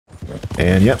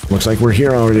And yep, looks like we're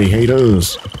here already. Hey,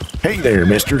 does. Hey there,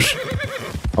 misters.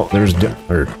 Oh, there's...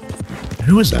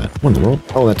 who is that? What in the world?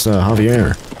 Oh, that's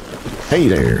Javier. Hey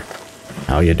there.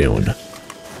 How you doing?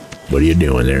 What are you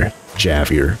doing there,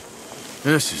 Javier?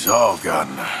 This has all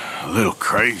gotten a little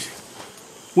crazy.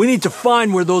 We need to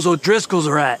find where those O'Driscolls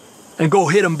are at and go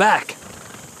hit them back.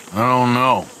 I don't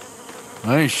know.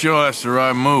 I ain't sure that's the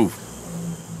right move.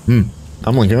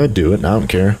 I'm like, I'd do it. I don't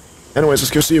care. Anyways,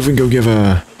 let's go see if we can go give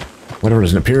whatever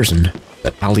is in Pearson,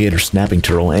 that alligator snapping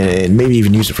turtle, and maybe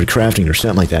even use it for crafting or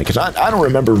something like that. Because I don't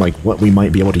remember like what we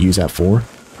might be able to use that for.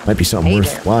 Might be something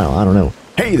worthwhile. I don't know.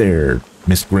 Hey there,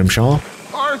 Miss Grimshaw.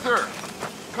 Arthur,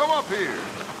 come up here.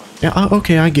 Yeah,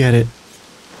 okay, I get it.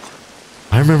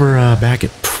 I remember back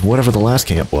at whatever the last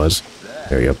camp was.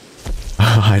 There you go.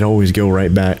 I'd always go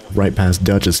right past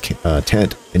Dutch's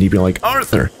tent, and he'd be like,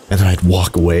 Arthur! And then I'd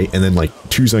walk away, and then like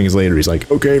 2 seconds later, he's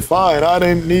like, okay, fine, I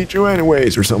didn't need you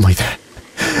anyways, or something like that.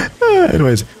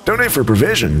 Anyways, donate for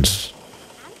provisions.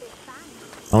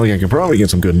 I think I can probably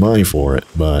get some good money for it,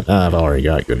 but I've already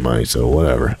got good money, so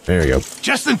whatever. There you go.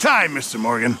 Just in time, Mr.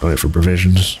 Morgan. Donate for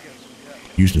provisions.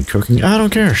 Used in cooking? I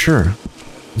don't care, sure.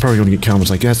 I'm probably going to get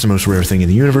comments like, that's the most rare thing in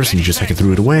the universe, and you just heckin'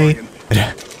 threw it away.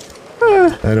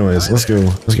 Anyways, let's go.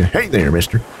 Hey there,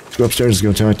 mister. Let's go upstairs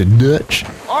and go talk to Dutch.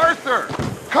 Arthur,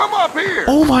 come up here.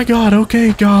 Oh my god,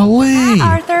 okay, golly.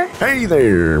 Hi, Arthur. Hey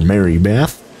there, Mary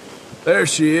Beth. There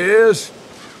she is.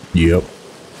 Yep.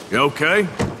 You okay?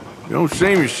 You don't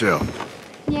seem yourself.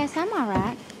 Yes, I'm all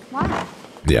right. Why?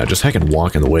 Yeah, just heckin'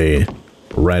 walking the way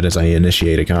right as I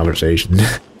initiate a conversation.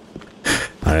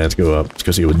 Alright, let's go up. Let's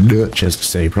go see what Dutch has to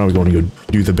say. Probably going to go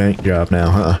do the bank job now,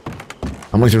 huh?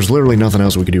 I'm like, there's literally nothing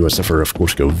else we could do except for, of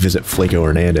course, go visit Flaco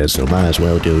Hernandez, so might as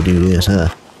well go do this, huh?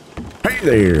 Hey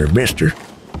there, Mr.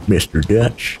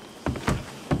 Dutch.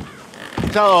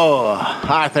 So,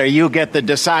 Arthur, you get the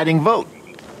deciding vote.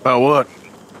 About what?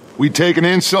 We take an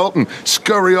insult and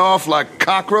scurry off like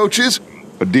cockroaches?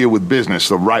 Or deal with business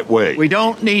the right way? We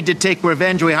don't need to take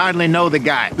revenge. We hardly know the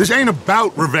guy. This ain't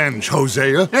about revenge,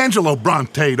 Hosea. Angelo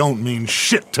Bronte don't mean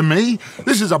shit to me.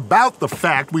 This is about the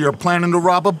fact we are planning to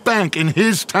rob a bank in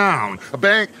his town. A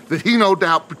bank that he no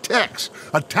doubt protects.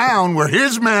 A town where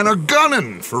his men are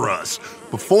gunning for us.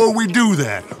 Before we do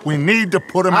that, we need to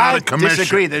put him out of commission. I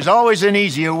disagree. There's always an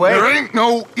easier way. There ain't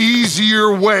no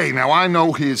easier way. Now, I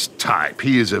know his type.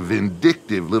 He is a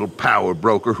vindictive little power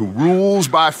broker who rules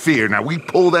by fear. Now, we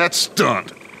pull that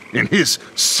stunt in his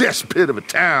cesspit of a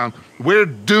town, we're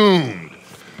doomed.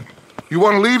 You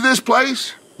want to leave this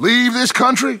place? Leave this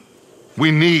country?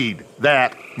 We need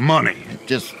that money.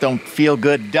 Just don't feel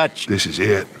good, Dutch. This is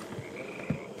it.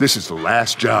 This is the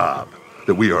last job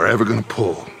that we are ever going to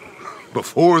pull.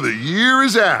 Before the year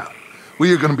is out,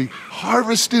 we are going to be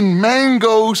harvesting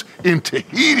mangoes in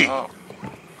Tahiti.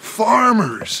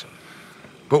 Farmers.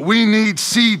 But we need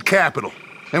seed capital,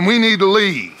 and we need to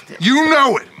leave. You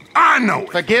know it. I know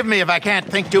it. Forgive me if I can't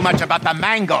think too much about the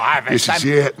mango harvest. This is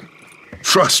it.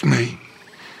 Trust me.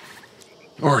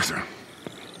 Arthur.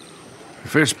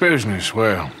 If it's business,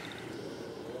 well,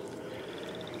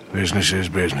 business is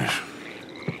business.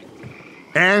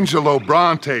 Angelo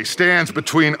Bronte stands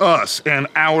between us and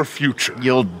our future.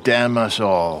 You'll damn us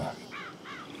all.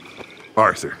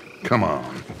 Arthur, come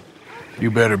on. You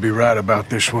better be right about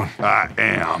this one. I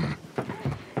am.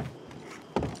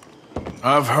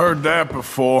 I've heard that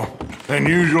before. And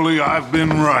usually I've been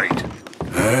right.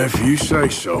 If you say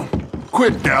so.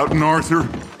 Quit doubting, Arthur.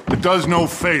 It does no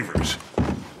favors.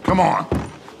 Come on.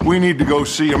 We need to go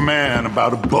see a man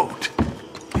about a boat.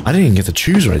 I didn't even get to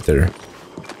choose right there.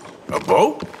 A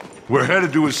boat? We're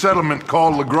headed to a settlement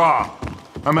called Le Gras.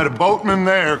 I met a boatman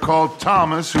there called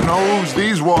Thomas who knows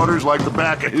these waters like the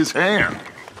back of his hand.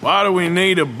 Why do we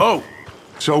need a boat?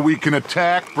 So we can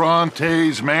attack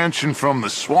Bronte's mansion from the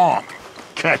swamp.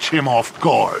 Catch him off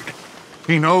guard.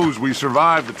 He knows we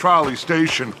survived the trolley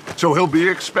station, so he'll be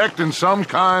expecting some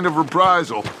kind of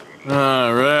reprisal.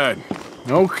 All right.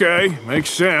 Okay, makes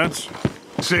sense.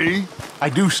 See? I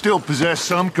do still possess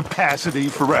some capacity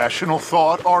for rational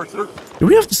thought, Arthur. Do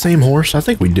we have the same horse? I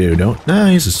think we do, don't? Nah,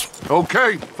 he's just...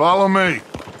 Okay, follow me.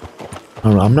 I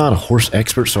don't know, I'm not a horse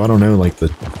expert, so I don't know, like,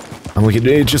 the... I'm like,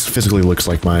 it just physically looks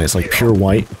like mine. It's like pure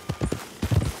white.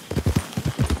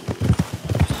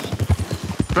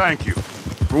 Thank you.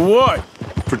 For what?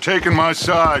 For taking my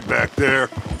side back there.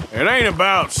 It ain't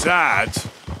about sides.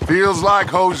 Feels like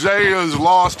Hosea's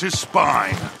lost his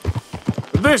spine.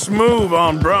 This move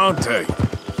on Bronte,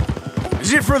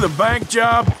 is it for the bank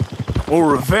job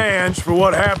or revenge for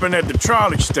what happened at the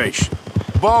trolley station?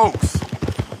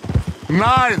 Both.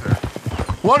 Neither.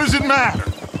 What does it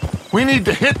matter? We need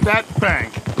to hit that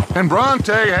bank And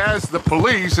Bronte has the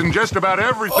police and just about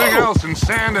everything else in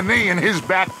Saint Denis in his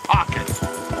back pocket.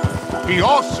 He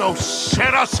also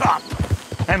set us up,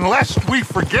 and lest we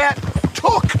forget,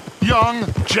 took young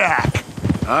Jack.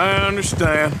 I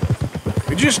understand.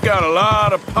 We just got a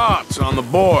lot of pots on the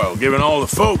boil, given all the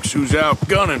folks who's out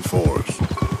gunning for us.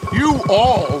 You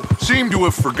all seem to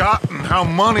have forgotten how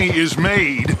money is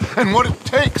made and what it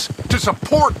takes to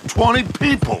support 20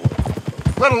 people,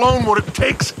 let alone what it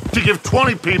takes to give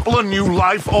 20 people a new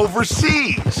life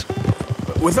overseas.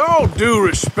 With all due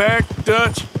respect,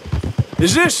 Dutch,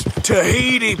 is this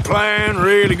Tahiti plan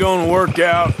really gonna work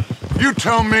out? You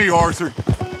tell me, Arthur.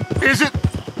 Is it?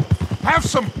 Have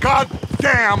some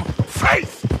goddamn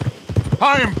faith!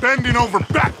 I am bending over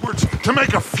backwards to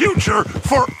make a future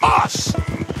for us!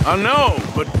 I know,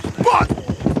 but...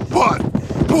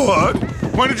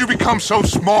 When did you become so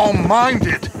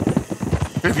small-minded?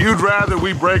 If you'd rather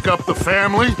we break up the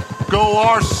family, go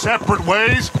our separate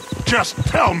ways, just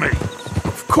tell me.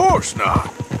 Of course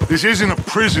not. This isn't a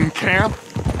prison camp.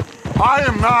 I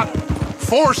am not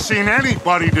forcing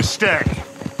anybody to stay.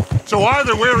 So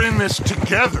either we're in this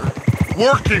together,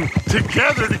 working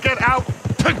together to get out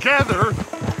together,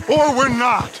 or we're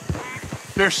not.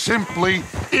 There simply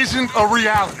isn't a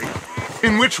reality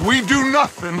in which we do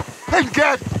nothing and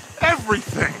get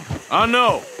everything. I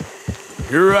know.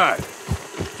 You're right.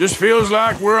 Just feels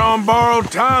like we're on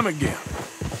borrowed time again.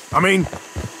 I mean,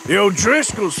 the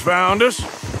O'Driscolls found us.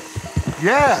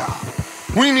 Yeah,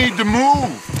 we need to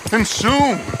move, and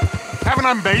soon. Haven't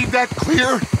I made that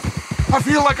clear? I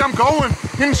feel like I'm going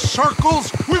in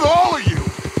circles with all of you.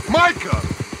 Micah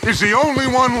is the only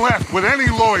one left with any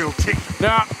loyalty.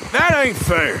 Now, that ain't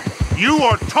fair. You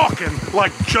are talking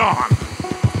like John.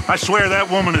 I swear that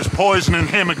woman is poisoning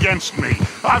him against me.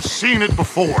 I've seen it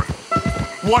before.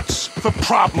 What's the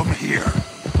problem here?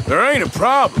 There ain't a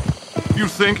problem. You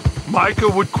think Micah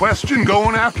would question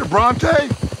going after Bronte?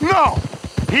 No.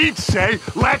 He'd say,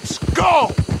 let's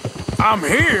go. I'm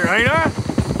here, ain't I?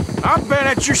 I've been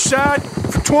at your side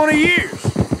for 20 years.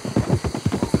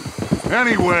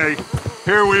 Anyway,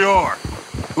 here we are.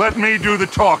 Let me do the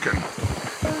talking.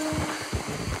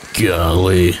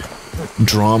 Golly.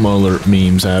 Drama alert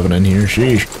memes happening here.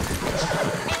 Sheesh.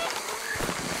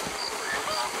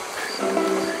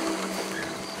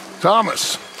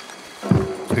 Thomas,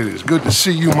 it is good to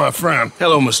see you, my friend.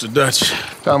 Hello, Mr. Dutch.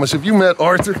 Thomas, have you met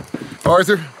Arthur?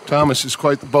 Arthur, Thomas is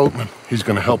quite the boatman. He's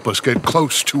going to help us get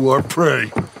close to our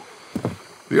prey.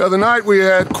 The other night we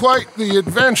had quite the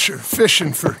adventure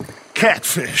fishing for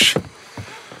catfish.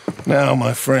 Now,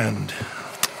 my friend,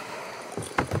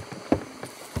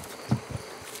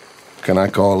 can I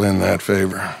call in that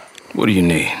favor? What do you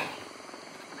need?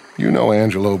 You know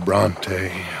Angelo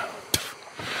Bronte.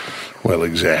 Well,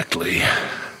 exactly.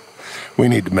 We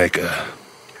need to make a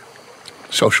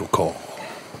social call.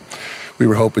 We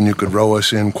were hoping you could row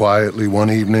us in quietly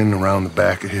one evening around the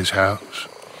back of his house.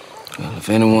 Well, if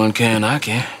anyone can, I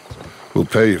can. We'll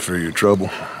pay you for your trouble.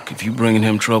 If you bringing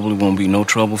him trouble, it won't be no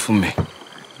trouble for me.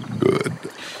 Good.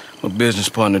 My business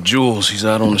partner, Jules, he's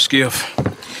out on the skiff.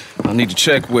 I need to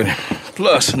check with him.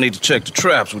 Plus, I need to check the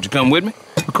traps. Would you come with me?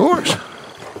 Of course.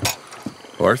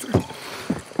 Arthur?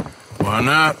 Why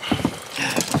not?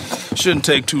 Shouldn't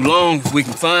take too long if we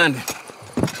can find him.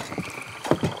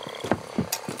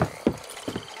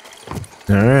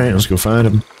 Alright, let's go find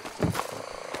him.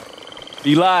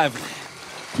 Be lively.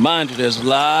 Mind you, there's a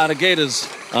lot of gators.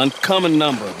 Uncommon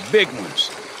number, big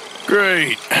ones.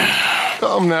 Great.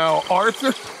 Come now,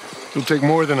 Arthur. It'll take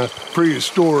more than a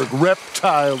prehistoric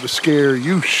reptile to scare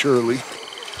you, surely.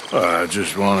 I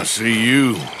just want to see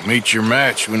you meet your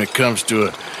match when it comes to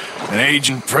an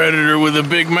aging predator with a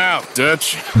big mouth,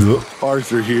 Dutch.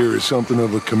 Arthur here is something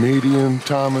of a comedian,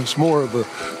 Thomas. More of a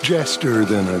jester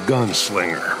than a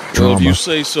gunslinger. Well, if you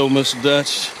say so, Mr.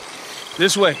 Dutch.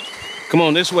 This way. Come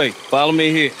on, this way. Follow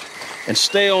me here. And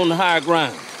stay on the higher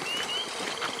ground.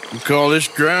 You call this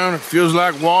ground? It feels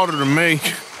like water to me.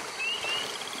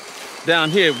 Down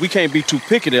here, we can't be too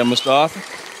picky there, Mr. Arthur.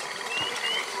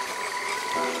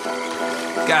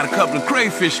 Got a couple of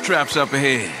crayfish traps up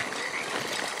ahead.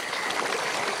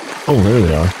 Oh, there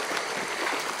they are.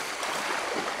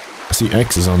 I see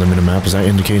X's on the minimap. Is that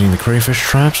indicating the crayfish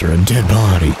traps or a dead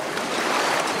body?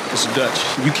 Mr.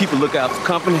 Dutch, you keep a lookout for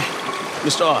company.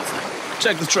 Mr. Arthur,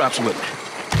 check the traps with me.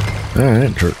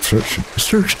 Alright,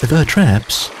 search the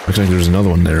traps. Looks like there's another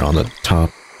one there on the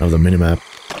top of the minimap.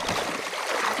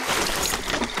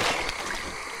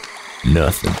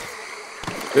 Nothing.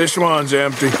 This one's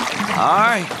empty. All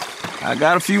right. I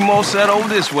got a few more set over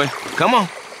this way. Come on.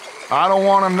 I don't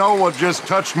want to know what just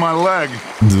touched my leg.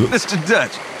 Mr.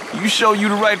 Dutch, You sure you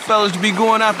the right fellas to be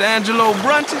going after Angelo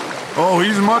Bronte? Oh,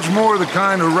 he's much more the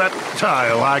kind of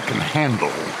reptile I can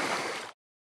handle.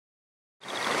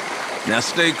 Now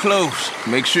stay close.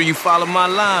 Make sure you follow my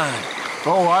line.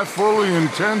 Oh, I fully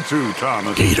intend to,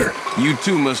 Thomas. Gator. You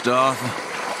too, Mr. Arthur.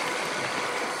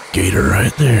 Gator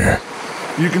right there.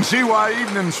 You can see why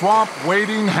evening swamp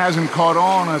waiting hasn't caught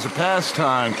on as a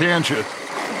pastime, can't you?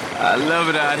 I love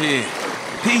it out here.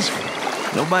 Peaceful.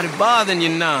 Nobody bothering you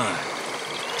none.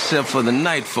 Except for the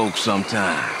night folk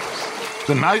sometimes.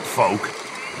 The night folk?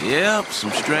 Yep,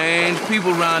 some strange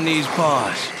people around these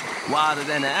parts. Wilder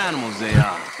than the animals they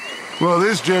are. Well,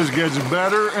 this just gets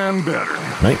better and better.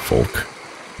 Night folk.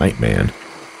 Nightman.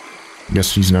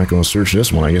 Guess he's not going to search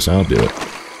this one. I guess I'll do it.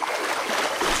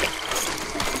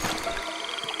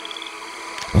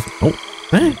 Oh,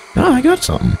 hey, I got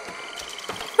something.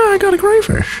 I got a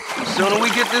crayfish. Sooner we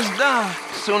get this done,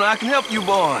 sooner I can help you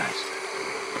boys.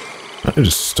 I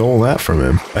just stole that from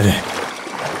him.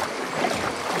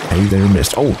 Hey there,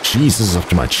 missed. Oh, jeez, this is up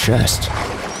to my chest.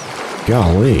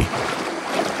 Golly.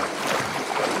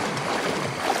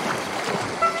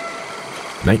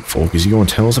 Nightfolk, is he going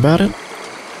to tell us about it?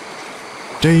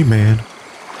 Dayman.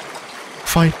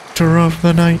 Fighter of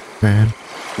the night, man.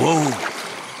 Whoa.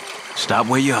 Stop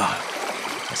where you are.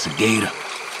 That's a gator.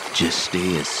 Just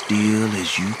stay as still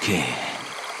as you can.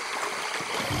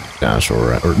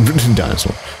 Dinosaur, or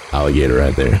dinosaur. Alligator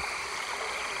right there.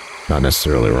 Not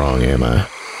necessarily wrong, am I?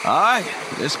 Alright,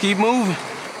 let's keep moving.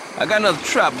 I got another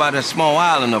trap by that small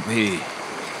island up here.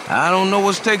 I don't know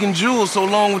what's taking Jules so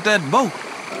long with that boat.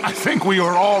 I think we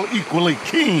are all equally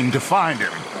keen to find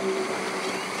him.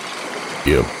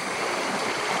 Yep.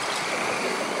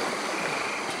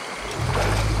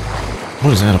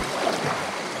 What is that? I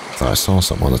thought I saw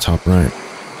something on the top right.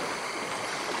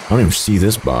 I don't even see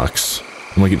this box.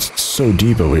 I'm like, it's so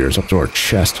deep over here. It's up to our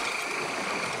chest.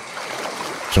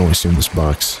 I've only seen this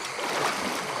box.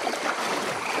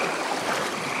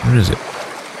 Where is it?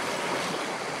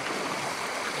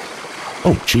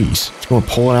 Oh, jeez. It's going to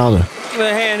pull it out of... Give me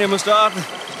a hand here, Mr.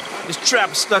 Arthur. This trap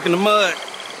is stuck in the mud.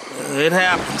 It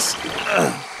happens.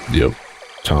 Yep.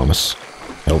 Thomas.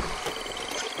 Help.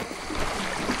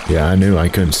 Yeah, I knew I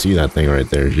couldn't see that thing right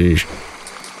there. Jeez.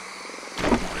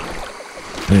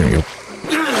 There you go.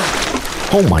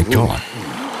 Oh my god.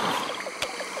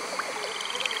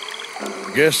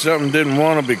 Guess something didn't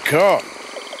want to be caught.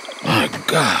 My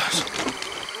gosh.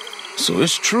 So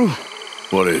it's true.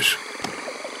 What is?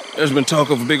 There's been talk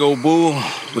of a big old bull,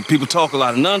 but people talk a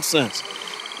lot of nonsense.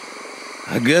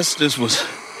 I guess this was...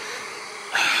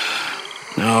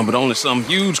 No, but only something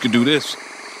huge could do this.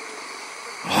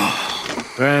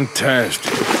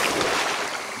 Fantastic.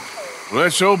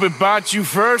 Let's hope it bites you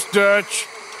first, Dutch.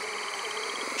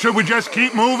 Should we just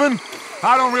keep moving?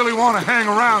 I don't really want to hang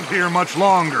around here much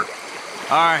longer.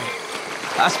 All right.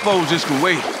 I suppose this can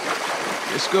wait.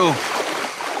 Let's go.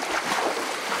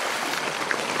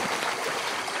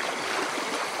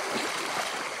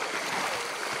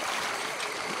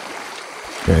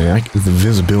 Man, the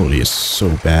visibility is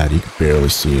so bad, you can barely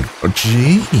see it. Oh,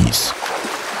 jeez.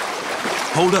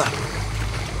 Hold up.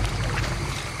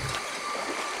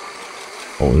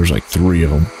 Oh, there's like 3 of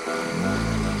them.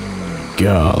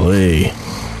 Golly.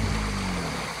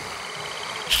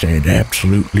 Stand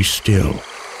absolutely still.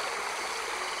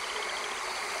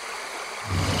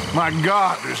 My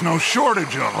God, there's no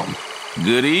shortage of them.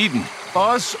 Good eating.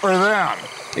 Us or them?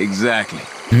 Exactly.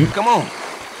 Come on.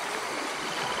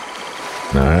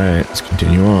 Alright, let's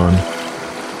continue on.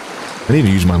 I need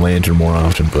to use my lantern more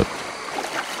often, but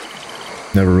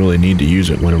never really need to use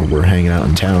it whenever we're hanging out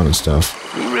in town and stuff.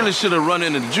 We really should have run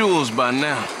into Jules by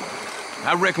now.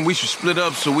 I reckon we should split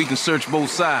up so we can search both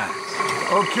sides.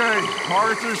 Okay,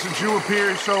 Arthur, since you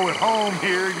appear so at home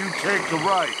here, you take the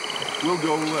right. We'll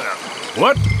go left.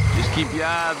 What? Just keep your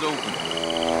eyes open.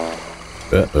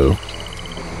 Uh-oh.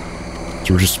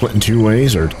 So we're just splitting 2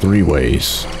 ways or 3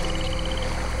 ways?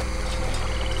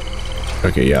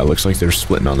 Okay, yeah, it looks like they're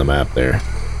splitting on the map there.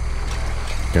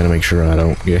 Gotta make sure I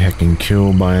don't get heckin'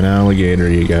 killed by an alligator,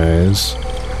 you guys.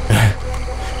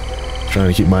 Trying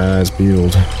to keep my eyes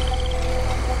peeled.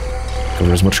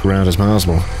 Cover as much ground as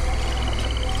possible.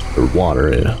 Or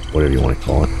water, whatever you want to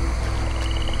call it.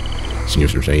 See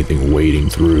if there's anything wading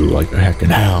through like a heckin'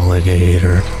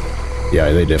 alligator.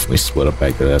 Yeah, they definitely split up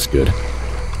back there, that's good.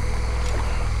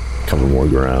 Cover more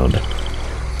ground.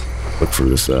 Look for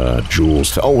this,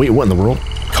 Jules. Oh, wait, what in the world?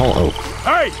 Call. Oh.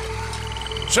 Hey!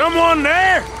 Someone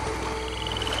there?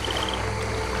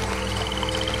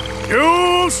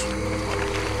 Jules?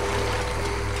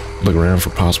 Look around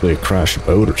for possibly a crashed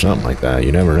boat or something like that.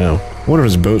 You never know. I wonder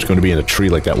if his boat's going to be in a tree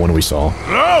like that one we saw.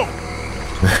 Hello?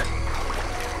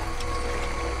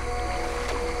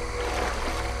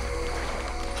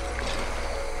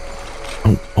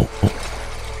 Oh.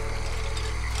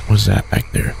 What's that back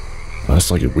there? Oh, that's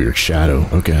like a weird shadow.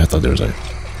 Okay, I thought there was an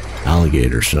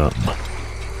alligator or something.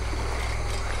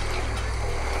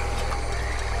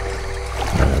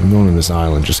 Alright, I'm going to this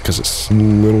island just because it's a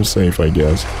little safe, I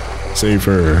guess.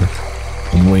 Safer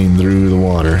than wading through the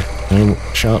water.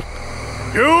 Shout.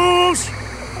 Jules!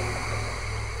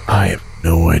 I have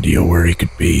no idea where he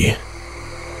could be.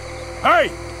 Hey!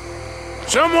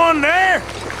 Someone there?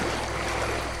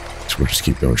 So we'll just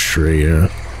keep going straight, yeah.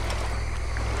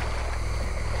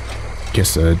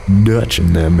 Guess a Dutch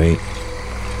in them ain't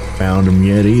found him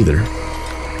yet either.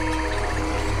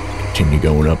 Continue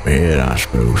going up ahead, I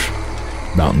suppose.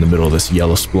 About in the middle of this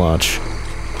yellow splotch.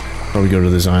 Probably go to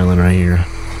this island right here.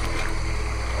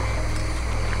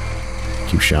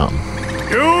 Keep shouting.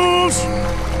 Jules!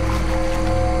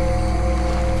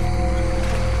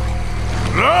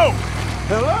 Hello?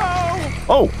 Hello?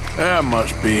 Oh! That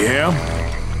must be him.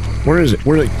 Where is it?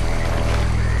 Where is it?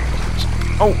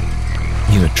 Oh!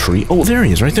 In a tree? Oh, there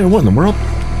he is, right there. What in the world?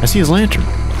 I see his lantern.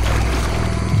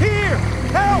 Here!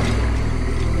 Help!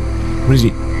 What is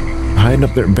he? Hiding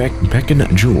up there, back in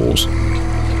that Jules.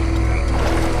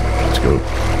 Let's go.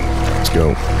 Let's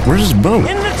go. Where's his boat?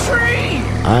 In the tree!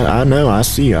 I know, I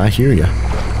see you, I hear you.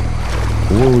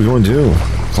 What are we going to do?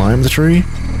 Climb the tree?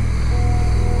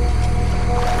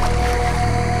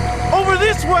 Over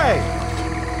this way!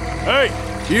 Hey,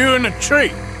 you in the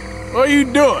tree. What are you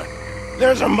doing?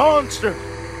 There's a monster!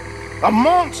 A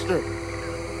monster!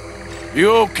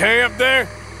 You okay up there?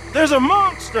 There's a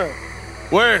monster!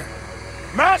 Where?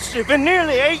 Massive, it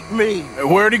nearly ate me!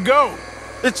 Where'd he go?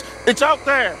 It's out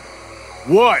there!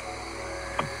 What?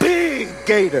 A big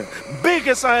gator!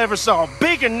 Biggest I ever saw,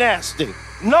 big and nasty!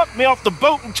 Knocked me off the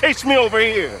boat and chased me over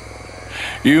here!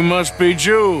 You must be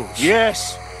Jules.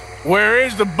 Yes! Where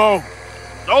is the boat?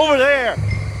 Over there!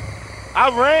 I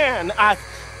ran,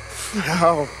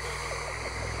 Oh.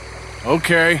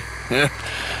 Okay.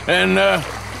 And,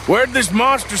 where'd this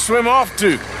monster swim off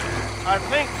to? I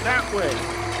think that way.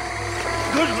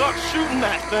 Good luck shooting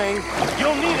that thing.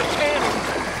 You'll need a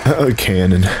cannon. A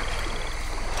cannon.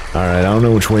 Alright, I don't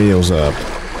know which way he was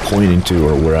pointing to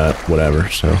or where at, whatever,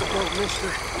 so.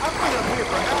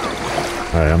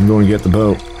 Alright, I'm going to get the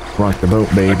boat. Rock the boat,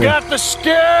 baby. I got the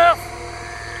skiff!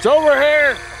 It's over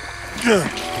here!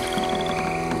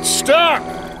 Stop!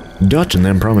 Dutch and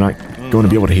them probably not going to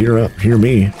be able to hear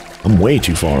me. I'm way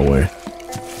too far away.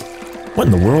 What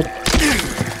in the world?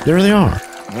 There they are.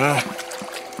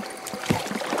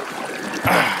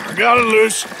 I got it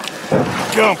loose.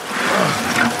 Jump.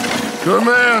 Good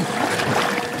man.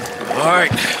 All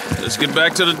right, let's get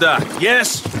back to the dock.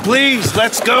 Yes, please,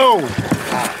 let's go.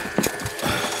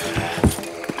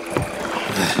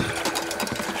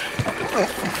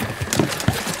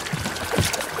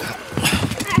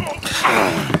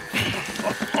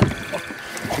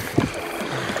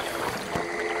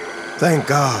 Thank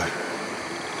God.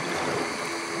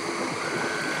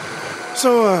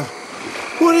 So,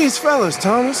 who are these fellas,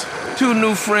 Thomas? Two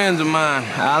new friends of mine.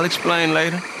 I'll explain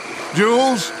later.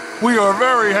 Jules, we are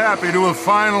very happy to have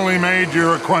finally made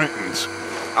your acquaintance.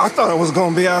 I thought I was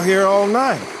gonna be out here all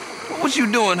night. What was you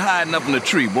doing hiding up in the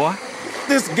tree, boy?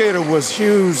 This gator was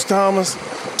huge, Thomas.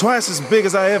 Twice as big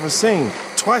as I ever seen.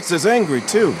 Twice as angry,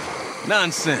 too.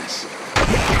 Nonsense.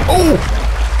 Oh!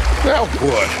 Now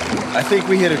what? I think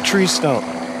we hit a tree stump.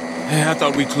 Yeah, I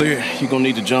thought we cleared. You're gonna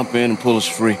need to jump in and pull us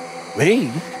free.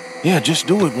 Me? Yeah, just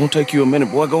do it. Won't take you a minute,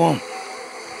 boy. Go on.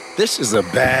 This is a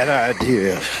bad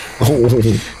idea.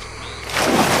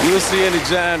 You'll see any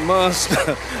giant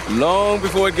monster long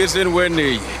before it gets anywhere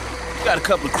near you. Got a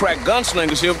couple of crack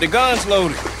gunslingers here with their guns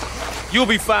loaded. You'll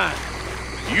be fine.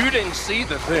 You didn't see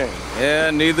the thing. Yeah,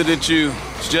 neither did you.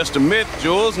 It's just a myth,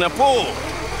 Jules. Now pull.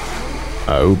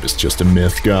 I hope it's just a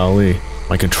myth, golly.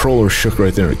 My controller shook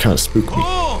right there and it kind of spooked me.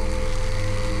 Pull!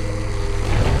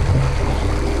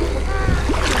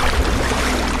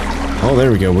 Oh,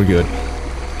 there we go, we're good.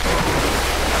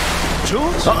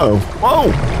 Jules? Uh-oh.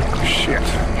 Whoa! Shit.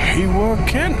 He weren't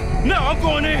kidding. No, I'm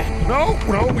going in. No,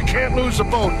 we can't lose the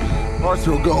boat.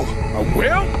 Arthur will go.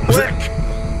 Well, Quick!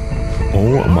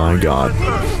 Oh my god.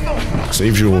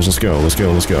 Save Jules, let's go.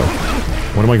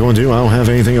 What am I going to do? I don't have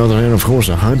anything other than, of course,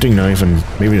 a hunting knife and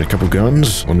maybe a couple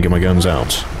guns. Let me get my guns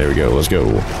out. There we go, let's go.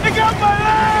 They got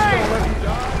my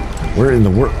leg! Where in the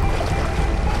world?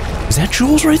 Is that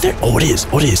Jules right there? Oh, it is.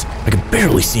 I can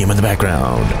barely see him in the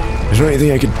background. Is there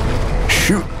anything I can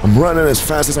shoot? I'm running as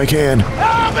fast as I can.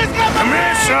 Help! He's got my come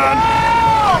here, son.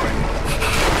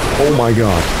 Oh my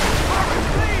god.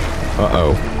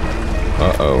 Uh-oh.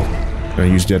 I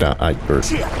used it.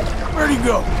 Shit. Where'd he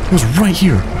go? He was right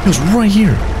here.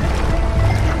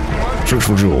 Search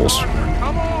for Jules.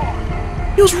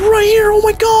 He was right here. Oh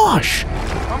my gosh.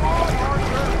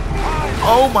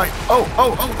 Oh my.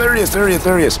 Oh, there he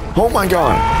is. Oh my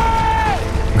god.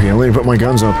 Okay, let me put my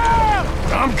guns up.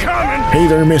 I'm coming. Hey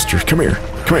there, mister. Come here.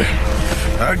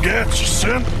 I got you,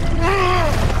 son.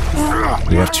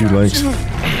 We have 2 legs.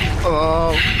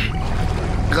 Oh,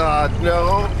 God,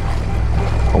 no.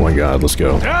 Oh my god, let's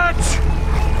go. Dutch!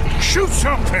 Shoot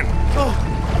something!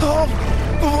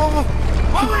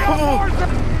 Hurry up, Arthur!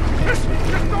 Just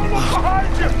don't look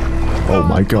behind you! Oh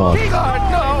my god.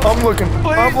 I'm looking.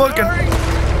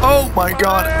 Oh my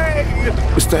god.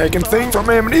 It's the heckin' thing from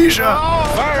Amnesia.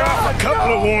 Fire off a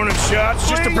couple of warning shots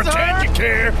just to pretend you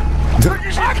care.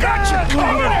 I got you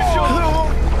covered!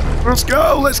 Let's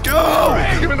go.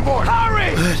 Give me the board.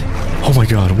 Hurry! Oh my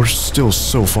god, we're still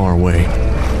so far away.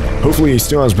 Hopefully he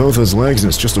still has both his legs and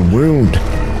it's just a wound.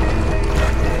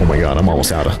 Oh my god, I'm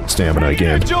almost out of stamina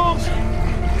again. His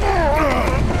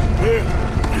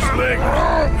leg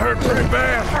hurt pretty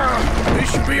bad. He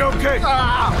should be okay.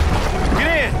 Get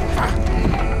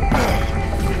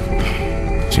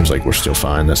in. Seems like we're still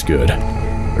fine, that's good.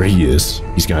 There he is.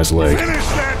 He's got his leg. Finish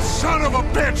that son of a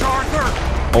bitch, Arthur!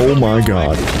 Oh my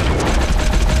god.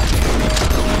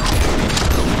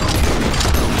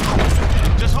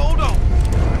 Just hold on.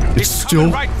 It's still...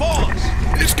 Right for us.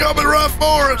 It's coming right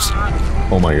for us!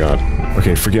 Oh my god.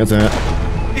 Okay, forget that.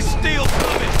 It's still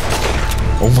coming.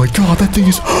 Oh my god, that thing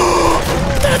is...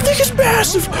 that thing is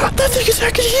massive! That thing is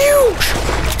heckin' huge!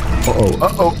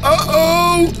 Uh-oh.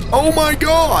 Oh my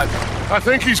god! I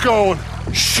think he's going.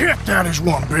 Shit, that is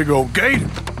one big old gator.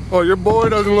 Oh, your boy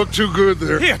doesn't look too good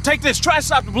there. Here, take this. Try to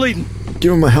stop the bleeding.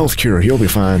 Give him a health cure, he'll be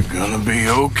fine. Gonna be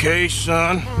okay,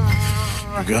 son.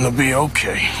 You're gonna be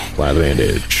okay. Apply the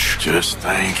bandage. Just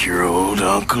thank your old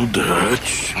Uncle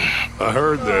Dutch. I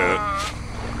heard that.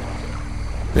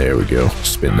 There we go.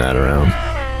 Spin that around.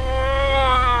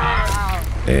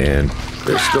 And...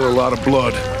 There's still a lot of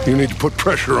blood. You need to put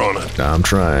pressure on it. I'm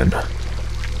trying.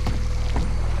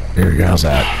 There we go, how's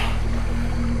that?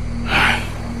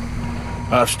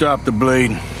 I've stopped the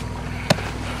bleeding.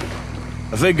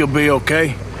 I think he'll be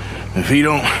okay. If he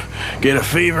don't get a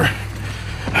fever,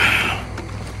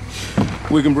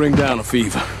 we can bring down a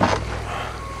fever.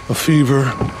 A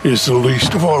fever is the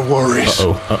least of our worries.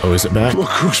 Uh-oh, is it back? Look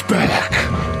who's back.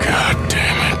 God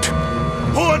damn it.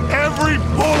 Put every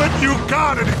bullet you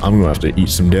got in it. I'm gonna have to eat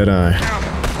some Deadeye.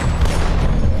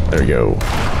 There we go.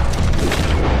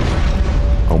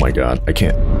 Oh my god, I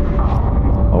can't.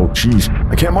 Oh jeez,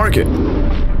 I can't mark it.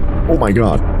 Oh my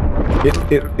god.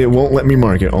 It won't let me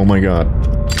mark it. Oh my god.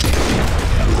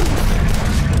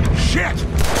 Shit!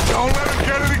 Don't let him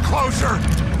get any closer.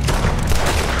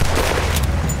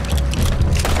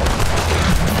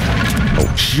 Oh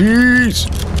jeez.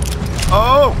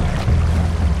 Oh.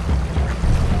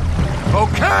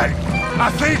 Okay, I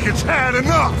think it's had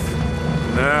enough.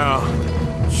 Now,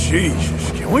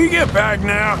 Jesus, can we get back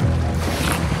now?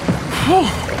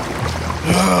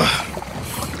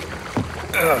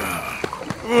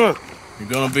 You're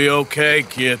gonna be okay,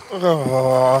 kid.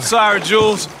 Sorry,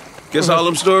 Jules. Guess all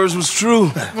them stories was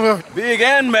true. Big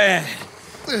and bad.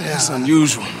 That's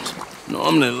unusual.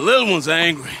 Normally the little ones are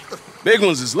angry. Big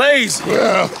ones is lazy.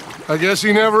 Well, I guess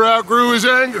he never outgrew his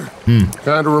anger.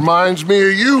 Kinda reminds me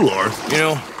of you, Arthur. You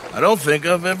know, I don't think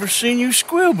I've ever seen you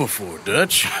squeal before,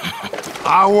 Dutch.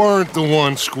 I weren't the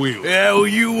one squealing. Yeah, well,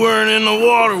 you weren't in the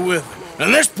water with him.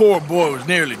 And this poor boy was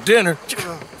nearly dinner.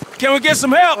 Can we get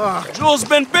some help? Jules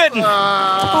been bitten.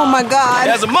 Oh my God.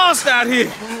 There's a monster out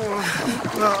here.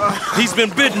 He's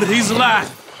been bitten, but he's alive.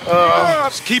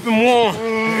 Just keep him warm.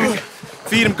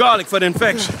 Feed him garlic for the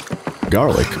infection.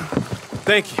 Garlic?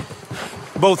 Thank you.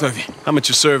 Both of you. I'm at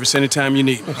your service anytime you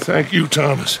need me. Thank you,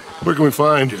 Thomas. Where can we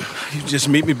find you? You just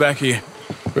meet me back here.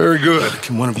 Very good.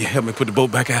 Can one of you help me put the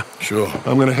boat back out? Sure.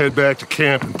 I'm gonna head back to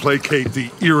camp and placate the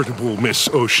irritable Miss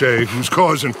O'Shea, who's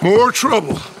causing more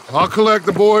trouble. I'll collect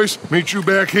the boys. Meet you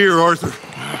back here, Arthur.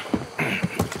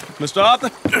 Mr.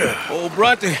 Arthur? Old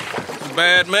Brunty. He's a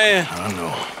bad man. I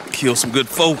know. Killed some good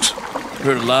folks.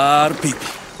 Hurt a lot of people.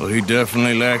 Well, he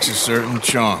definitely lacks a certain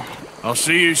charm. I'll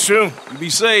see you soon. You be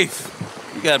safe.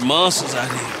 You got monsters out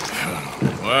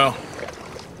here. Well...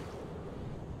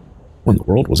 What in the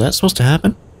world? Was that supposed to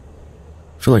happen?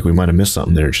 I feel like we might have missed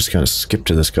something there. Just kind of skipped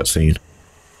to this cutscene.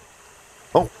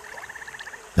 Oh.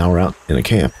 Now we're out in a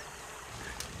camp.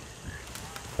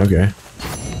 Okay.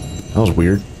 That was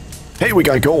weird. Hey, we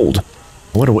got gold!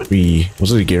 I wonder what we...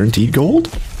 Was it a guaranteed gold?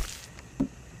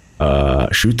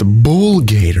 Shoot the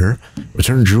BULLGATOR.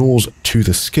 Return jewels to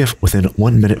the skiff within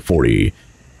 1 minute 40.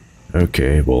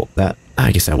 Okay, well, that...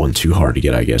 I guess that wasn't too hard to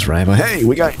get, I guess, right? But hey,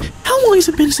 we got... How long has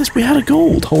it been since we had a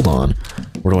gold? Hold on.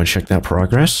 Where do I check that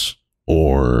progress?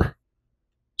 Or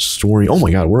story? Oh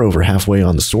my god, we're over halfway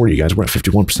on the story, you guys. We're at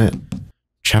 51%.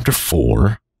 Chapter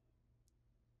 4.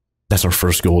 That's our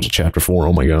first goal to chapter 4.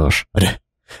 Oh my gosh. What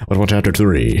about chapter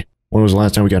 3? When was the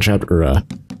last time we got chapter,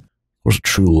 where's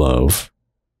True Love?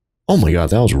 Oh my god,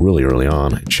 that was really early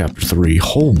on in chapter 3.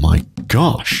 Oh my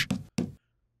gosh.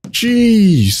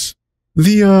 Jeez.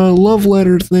 The, love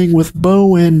letter thing with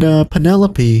Bo and,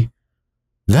 Penelope.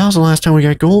 That was the last time we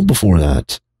got gold before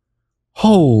that.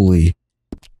 Holy.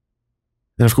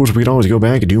 And of course, we could always go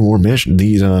back and do more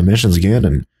missions again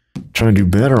and try and do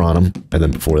better on them. And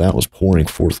then before that was pouring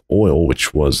forth oil,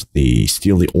 which was the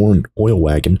steal the oil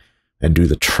wagon and do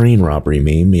the train robbery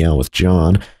meme, yeah, with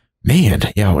John. Man,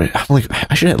 yeah, I'm like,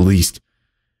 I should at least.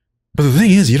 But the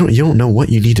thing is, you don't know what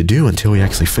you need to do until you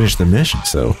actually finish the mission.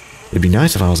 So it'd be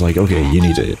nice if I was like, okay, you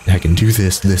need to heckin' do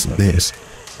this, this, and this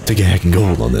to get heckin'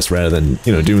 gold on this, rather than,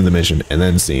 you know, doing the mission and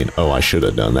then seeing, oh, I should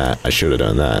have done that, I should have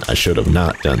done that, I should have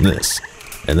not done this,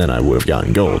 and then I would have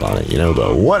gotten gold on it, you know,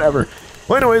 but whatever.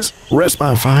 Well, anyways, rest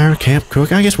by fire, camp,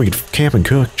 cook. I guess we could camp and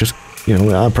cook, just, you know,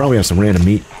 I'll probably have some random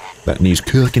meat that needs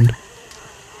cooking.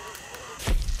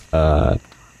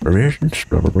 Provisions,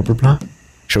 blah, blah, blah, blah, blah.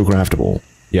 Show craftable.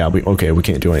 Yeah, okay, we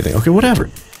can't do anything. Okay, whatever.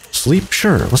 Sleep,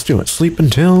 sure, let's do it. Sleep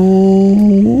until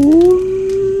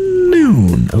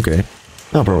noon. Okay,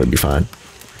 that'll probably be fine.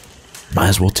 Might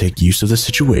as well take use of the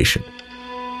situation.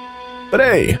 But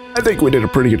hey, I think we did a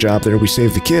pretty good job there. We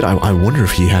saved the kid. I wonder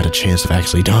if he had a chance of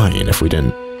actually dying if we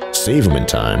didn't save him in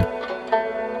time.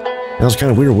 That was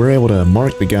kind of weird. We're able to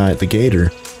mark the guy at the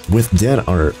gator with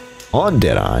on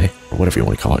Deadeye, or whatever you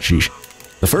want to call it, sheesh,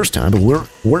 the first time, but we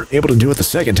weren't able to do it the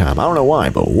second time. I don't know why,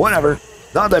 but whatever.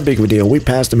 Not that big of a deal. We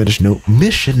passed the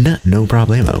mission, no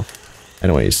problemo.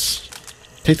 Anyways,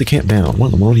 take the camp down. What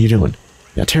in the world are you doing?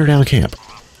 Yeah, tear down camp.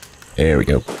 There we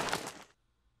go.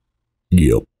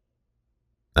 Yep.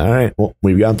 Alright, well,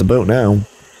 we've got the boat now.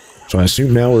 So I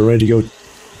assume now we're ready to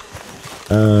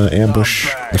go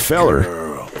ambush the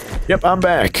feller. Yep, I'm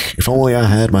back. If only I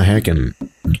had my heckin'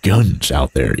 guns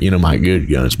out there. You know, my good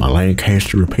guns, my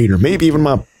Lancaster repeater, maybe even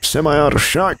my semi-auto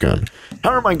shotgun.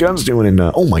 How are my guns doing in,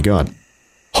 oh my god.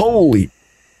 Holy...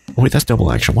 Oh wait, that's double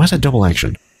action. Why is that double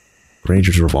action?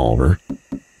 Ranger's revolver.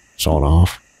 Sawed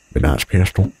off. Midnight's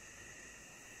pistol.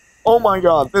 Oh my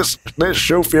god, this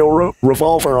Schofield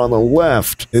revolver on the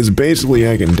left is basically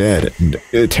heckin' dead.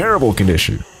 In terrible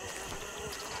condition.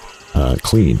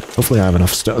 Clean. Hopefully I have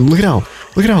enough stuff. Look at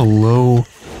how low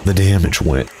the damage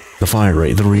went. The fire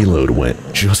rate, the reload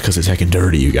went. Just because it's heckin'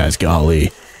 dirty, you guys,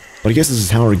 golly. But I guess this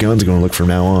is how our guns are going to look from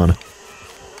now on.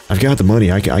 I've got the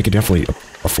money. I could definitely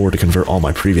afford to convert all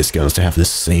my previous guns to have this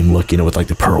same look, you know, with like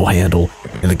the pearl handle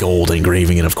and the gold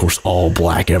engraving and of course all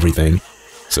black everything.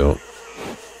 So,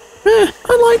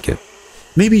 I like it.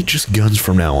 Maybe just guns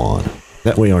from now on.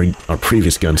 That way our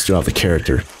previous guns still have the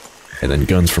character. And then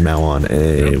guns from now on,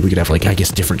 we could have like, I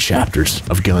guess, different chapters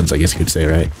of guns, I guess you could say,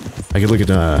 right? I could look at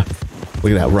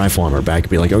that rifle on our back and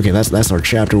be like, okay, that's our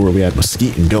chapter where we had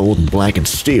mesquite and gold and black and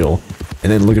steel.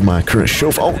 And then look at my current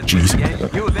chauffeur. Oh, jeez.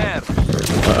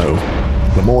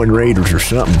 Uh-oh. Lemoyne Raiders or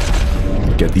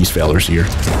something. Get these fellers here.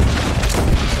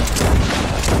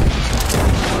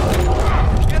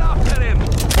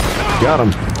 Got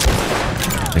him.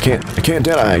 I can't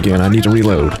Deadeye again. I need to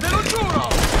reload.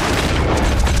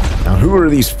 Now, who are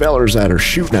these fellers that are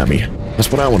shooting at me?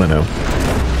 That's what I want to know.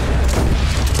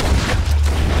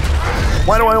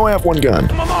 Why do I only have one gun?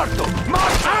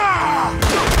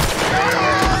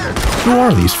 Who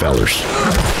are these fellers?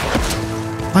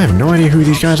 I have no idea who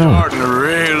these guys are. Starting to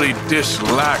really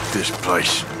dislike this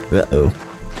place. Uh-oh.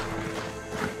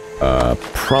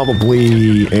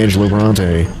 Probably Angelo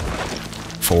Bronte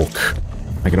folk.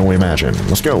 I can only imagine.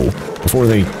 Let's go. Before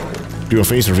they do a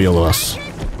face reveal to us.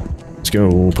 Let's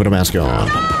go. Put a mask on.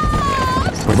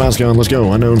 Put a mask on. Let's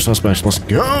go. Unknown suspects. Let's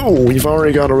go. We've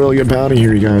already got a really good bounty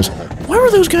here, you guys. Why were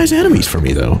those guys enemies for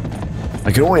me, though?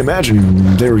 I can only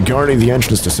imagine they were guarding the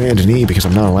entrance to Saint Denis because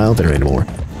I'm not allowed there anymore.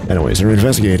 Anyways, they're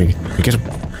investigating. I guess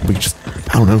we could just,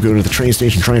 I don't know, go to the train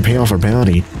station, try and pay off our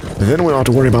bounty. And then we don't have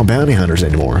to worry about bounty hunters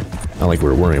anymore. Not like we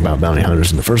were worrying about bounty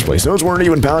hunters in the first place. Those weren't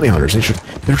even bounty hunters.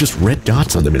 They're just red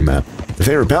dots on the minimap. If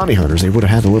they were bounty hunters, they would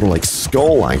have had the little, like,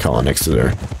 skull icon next to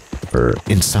their, or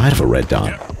inside of a red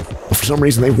dot. But for some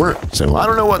reason, they weren't. So I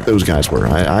don't know what those guys were.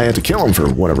 I had to kill them for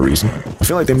whatever reason. I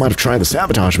feel like they might have tried to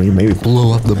sabotage me, maybe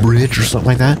blow up the bridge or something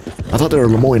like that. I thought they were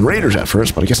Lemoyne Raiders at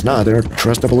first, but I guess not. They're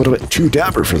dressed up a little bit too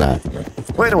dapper for that.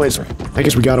 Well, anyways, I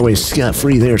guess we got away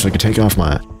scot-free there so I could take off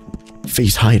my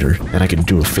face hider, and I can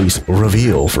do a face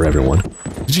reveal for everyone.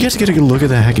 Did you guys get a good look at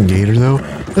that heckin' gator, though?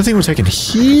 That thing was heckin'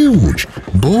 huge!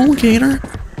 Bull gator?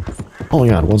 Oh my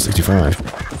god,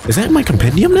 165. Is that in my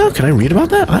compendium now? Can I read about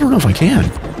that? I don't know if I can.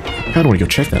 I kinda wanna go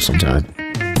check that sometime.